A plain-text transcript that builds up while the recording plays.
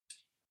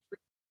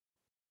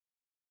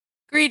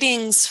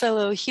Greetings,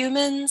 fellow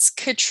humans.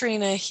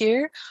 Katrina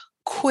here.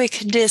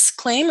 Quick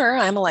disclaimer,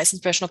 I'm a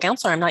licensed professional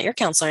counselor. I'm not your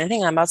counselor.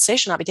 Anything I'm about to say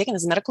should not be taken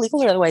as medical,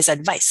 legal, or otherwise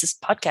advice. This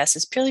podcast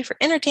is purely for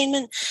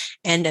entertainment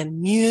and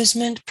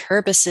amusement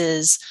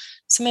purposes.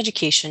 Some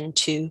education,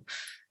 too.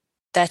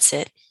 That's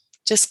it.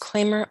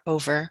 Disclaimer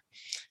over.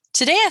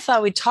 Today, I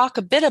thought we'd talk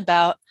a bit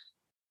about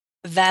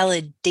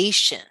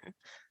validation.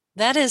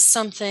 That is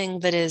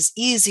something that is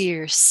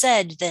easier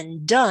said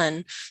than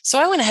done. So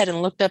I went ahead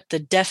and looked up the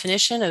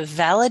definition of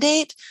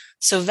validate.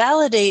 So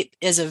validate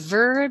as a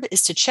verb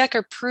is to check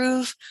or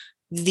prove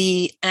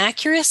the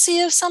accuracy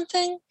of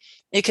something.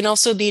 It can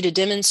also be to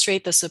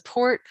demonstrate the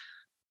support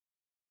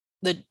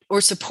the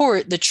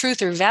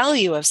truth or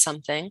value of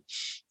something.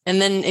 And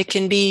then it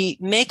can be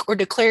make or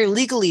declare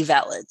legally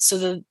valid. So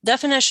the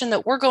definition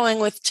that we're going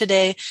with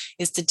today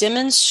is to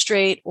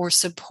demonstrate or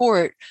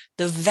support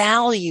the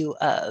value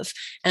of.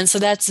 And so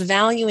that's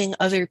valuing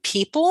other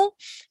people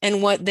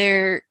and what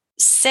they're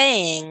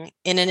saying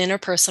in an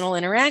interpersonal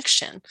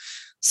interaction.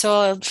 So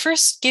I'll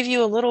first give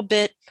you a little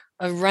bit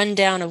a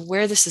rundown of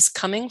where this is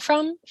coming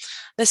from.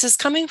 This is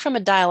coming from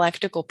a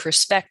dialectical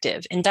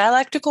perspective. In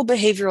dialectical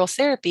behavioral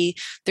therapy,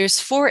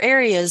 there's 4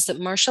 areas that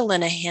Marsha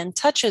Linehan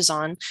touches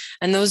on,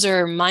 and those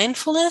are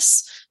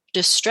mindfulness,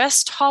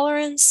 distress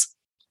tolerance,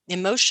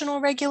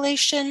 emotional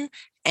regulation,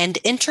 and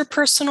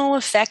interpersonal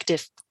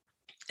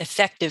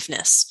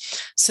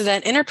effectiveness. So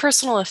that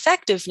interpersonal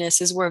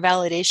effectiveness is where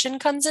validation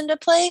comes into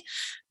play,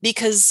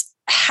 because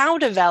how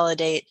to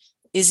validate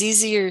is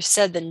easier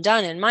said than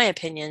done, in my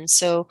opinion.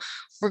 So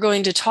we're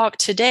going to talk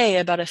today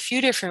about a few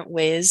different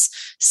ways,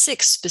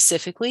 6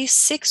 specifically,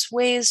 6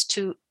 ways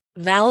to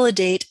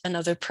validate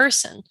another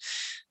person.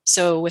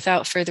 So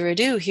without further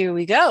ado, here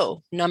we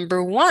go.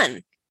 Number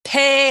 1,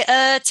 pay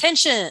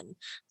attention.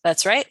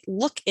 That's right.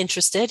 Look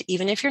interested,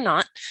 even if you're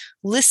not.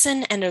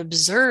 Listen and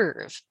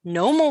observe.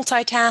 No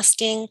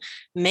multitasking.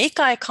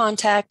 Make eye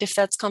contact if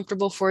that's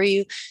comfortable for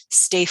you.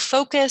 Stay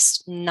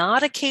focused,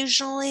 nod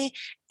occasionally,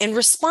 and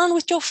respond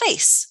with your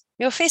face.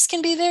 Your face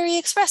can be very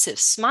expressive.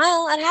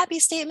 Smile at happy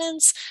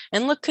statements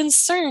and look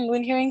concerned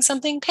when hearing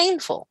something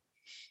painful.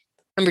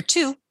 Number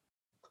 2,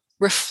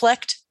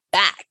 reflect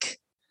back.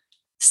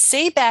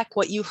 Say back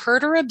what you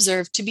heard or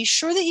observed to be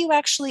sure that you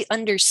actually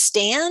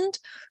understand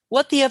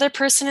what the other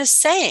person is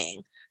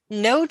saying.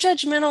 No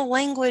judgmental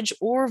language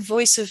or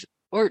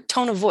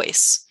tone of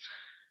voice.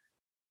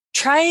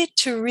 Try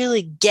to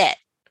really get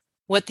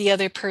what the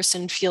other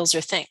person feels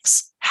or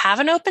thinks. Have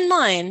an open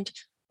mind,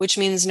 which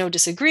means no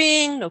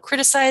disagreeing, no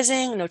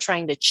criticizing, no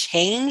trying to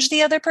change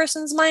the other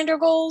person's mind or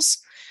goals,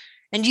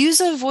 and use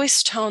a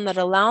voice tone that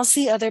allows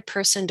the other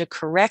person to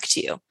correct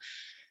you.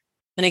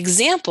 An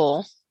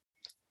example,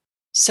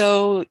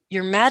 so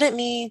you're mad at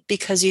me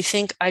because you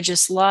think I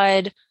just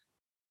lied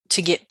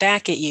to get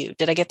back at you.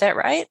 Did I get that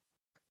right?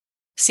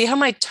 See how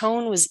my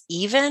tone was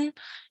even?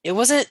 It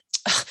wasn't,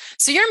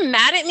 so you're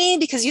mad at me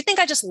because you think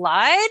I just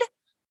lied?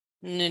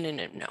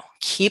 No.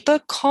 Keep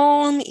a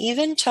calm,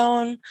 even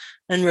tone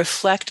and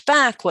reflect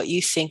back what you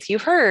think you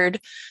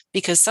heard,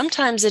 because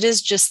sometimes it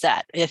is just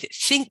that. If you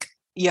think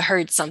you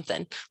heard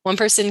something, one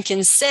person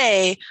can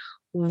say,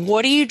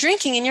 "What are you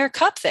drinking in your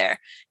cup there?"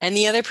 And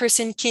the other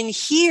person can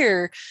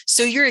hear,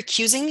 "So you're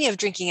accusing me of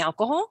drinking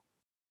alcohol?"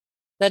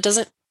 That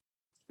doesn't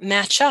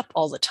match up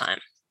all the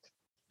time.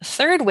 The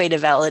third way to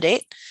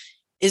validate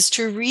is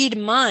to read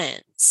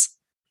minds.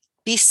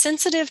 Be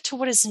sensitive to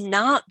what is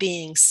not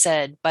being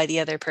said by the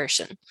other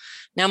person.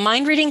 Now,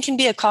 mind reading can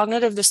be a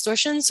cognitive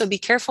distortion, so be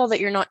careful that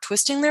you're not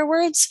twisting their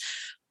words.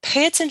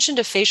 Pay attention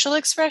to facial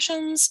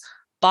expressions,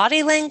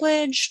 body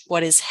language,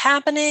 what is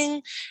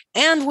happening,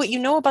 and what you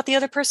know about the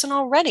other person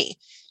already.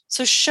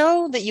 So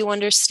show that you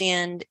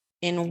understand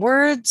in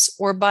words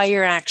or by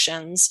your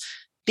actions,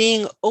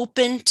 being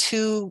open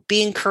to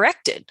being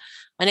corrected.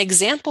 An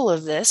example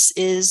of this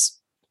is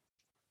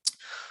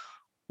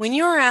when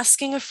you're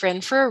asking a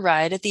friend for a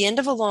ride at the end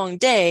of a long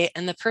day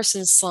and the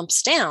person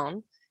slumps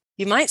down,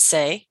 you might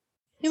say,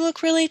 "You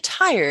look really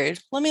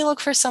tired. Let me look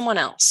for someone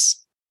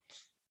else."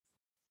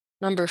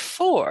 Number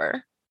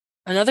 4,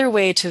 another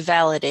way to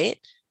validate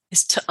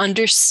is to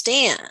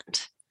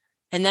understand.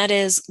 And that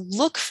is,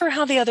 look for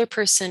how the other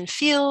person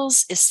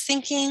feels, is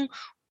thinking,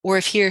 or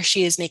if he or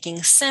she is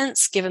making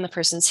sense given the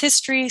person's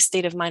history,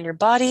 state of mind or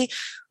body,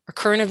 or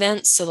current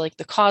events, so like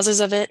the causes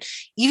of it,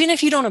 even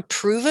if you don't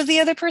approve of the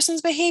other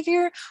person's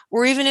behavior,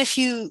 or even if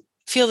you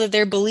feel that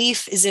their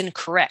belief is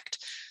incorrect.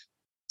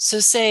 So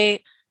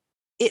say,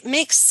 "It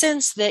makes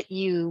sense that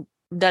you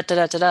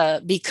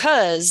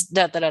because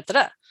da.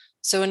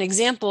 So an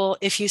example,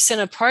 if you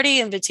send a party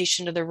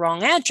invitation to the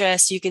wrong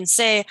address, you can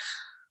say,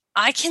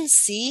 "I can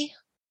see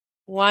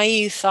why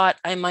you thought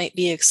I might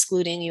be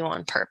excluding you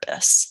on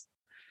purpose."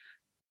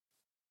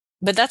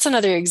 But that's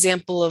another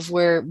example of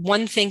where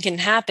one thing can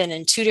happen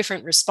and 2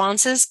 different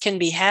responses can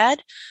be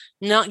had.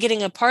 Not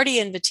getting a party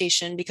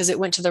invitation because it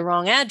went to the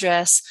wrong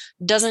address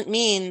doesn't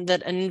mean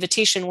that an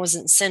invitation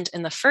wasn't sent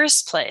in the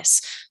first place.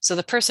 So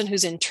the person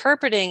who's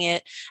interpreting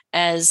it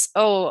as,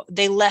 "Oh,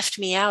 they left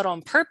me out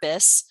on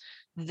purpose,"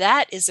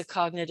 That is a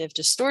cognitive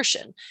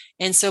distortion.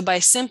 And so by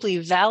simply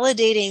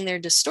validating their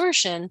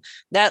distortion,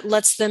 that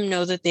lets them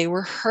know that they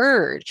were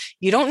heard.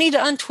 You don't need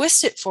to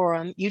untwist it for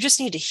them. You just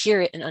need to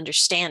hear it and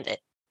understand it.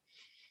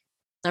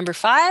 Number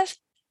 5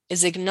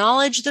 is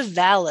acknowledge the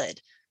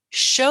valid.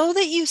 Show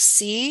that you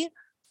see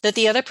that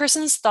the other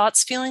person's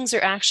thoughts, feelings,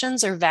 or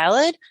actions are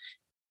valid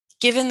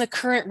given the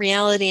current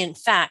reality and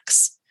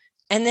facts,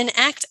 and then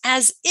act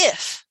as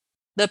if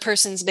the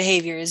person's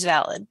behavior is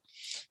valid.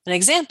 An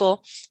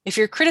example, if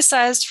you're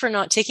criticized for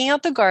not taking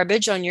out the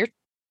garbage on your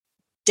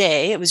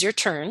day, it was your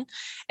turn,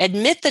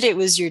 admit that it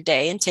was your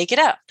day and take it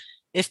out.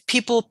 If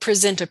people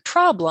present a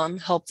problem,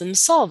 help them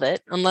solve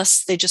it,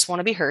 unless they just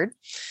want to be heard.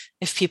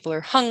 If people are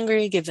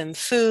hungry, give them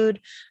food.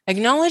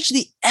 Acknowledge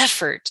the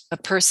effort a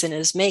person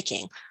is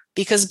making.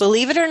 Because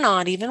believe it or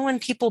not, even when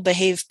people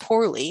behave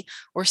poorly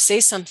or say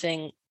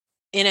something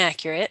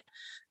inaccurate,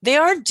 they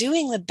are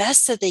doing the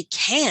best that they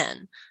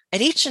can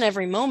at each and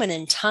every moment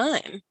in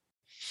time.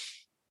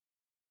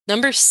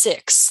 Number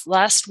 6,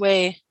 last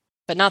way,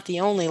 but not the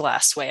only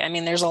last way. I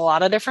mean, there's a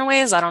lot of different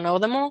ways. I don't know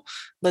them all,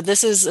 but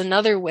this is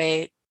another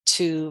way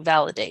to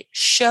validate.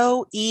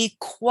 Show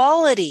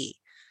equality.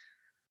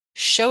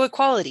 Show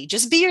equality.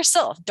 Just be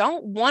yourself.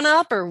 Don't one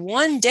up or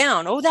one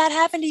down. Oh, that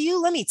happened to you.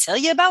 Let me tell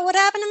you about what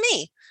happened to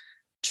me.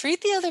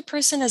 Treat the other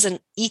person as an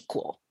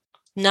equal,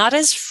 not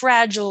as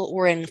fragile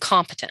or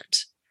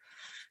incompetent.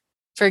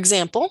 For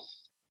example,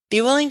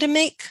 be willing to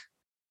make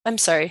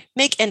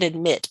and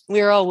admit.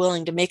 We are all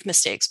willing to make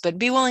mistakes, but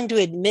be willing to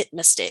admit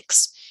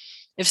mistakes.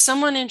 If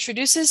someone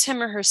introduces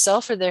him or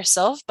herself or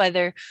theirself by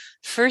their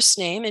first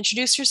name,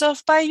 introduce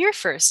yourself by your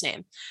first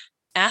name.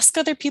 Ask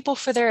other people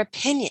for their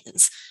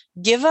opinions.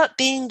 Give up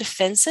being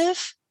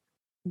defensive.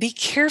 Be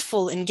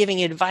careful in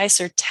giving advice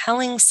or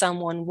telling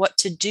someone what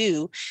to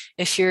do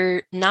if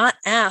you're not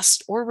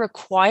asked or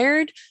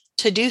required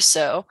to do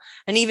so.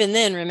 And even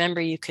then,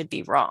 remember, you could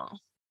be wrong.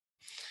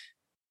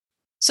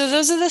 So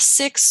those are the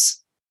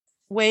 6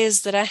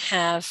 ways that I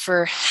have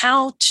for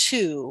how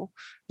to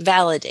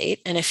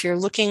validate. And if you're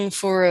looking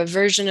for a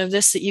version of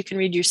this that you can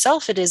read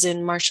yourself, it is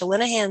in Marsha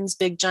Linehan's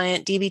Big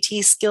Giant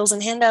DBT Skills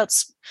and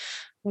Handouts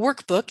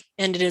workbook,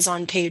 and it is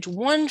on page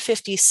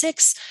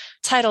 156,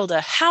 titled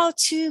A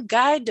How-To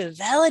Guide to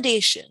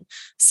Validation.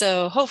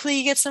 So hopefully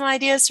you get some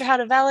ideas for how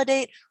to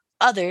validate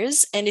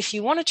others. And if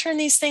you want to turn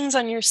these things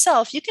on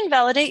yourself, you can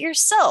validate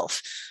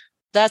yourself.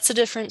 That's a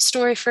different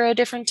story for a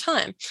different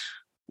time.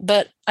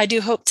 But I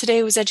do hope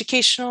today was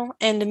educational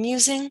and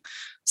amusing.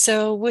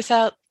 So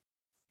without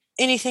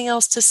anything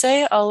else to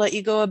say, I'll let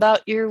you go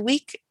about your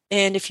week.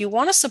 And if you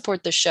want to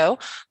support the show,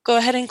 go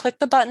ahead and click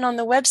the button on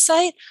the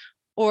website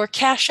or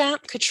Cash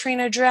App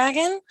Katrina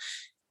Dragon.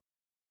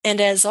 And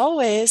as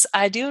always,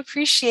 I do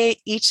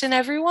appreciate each and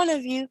every one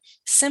of you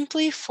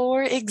simply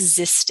for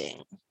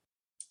existing.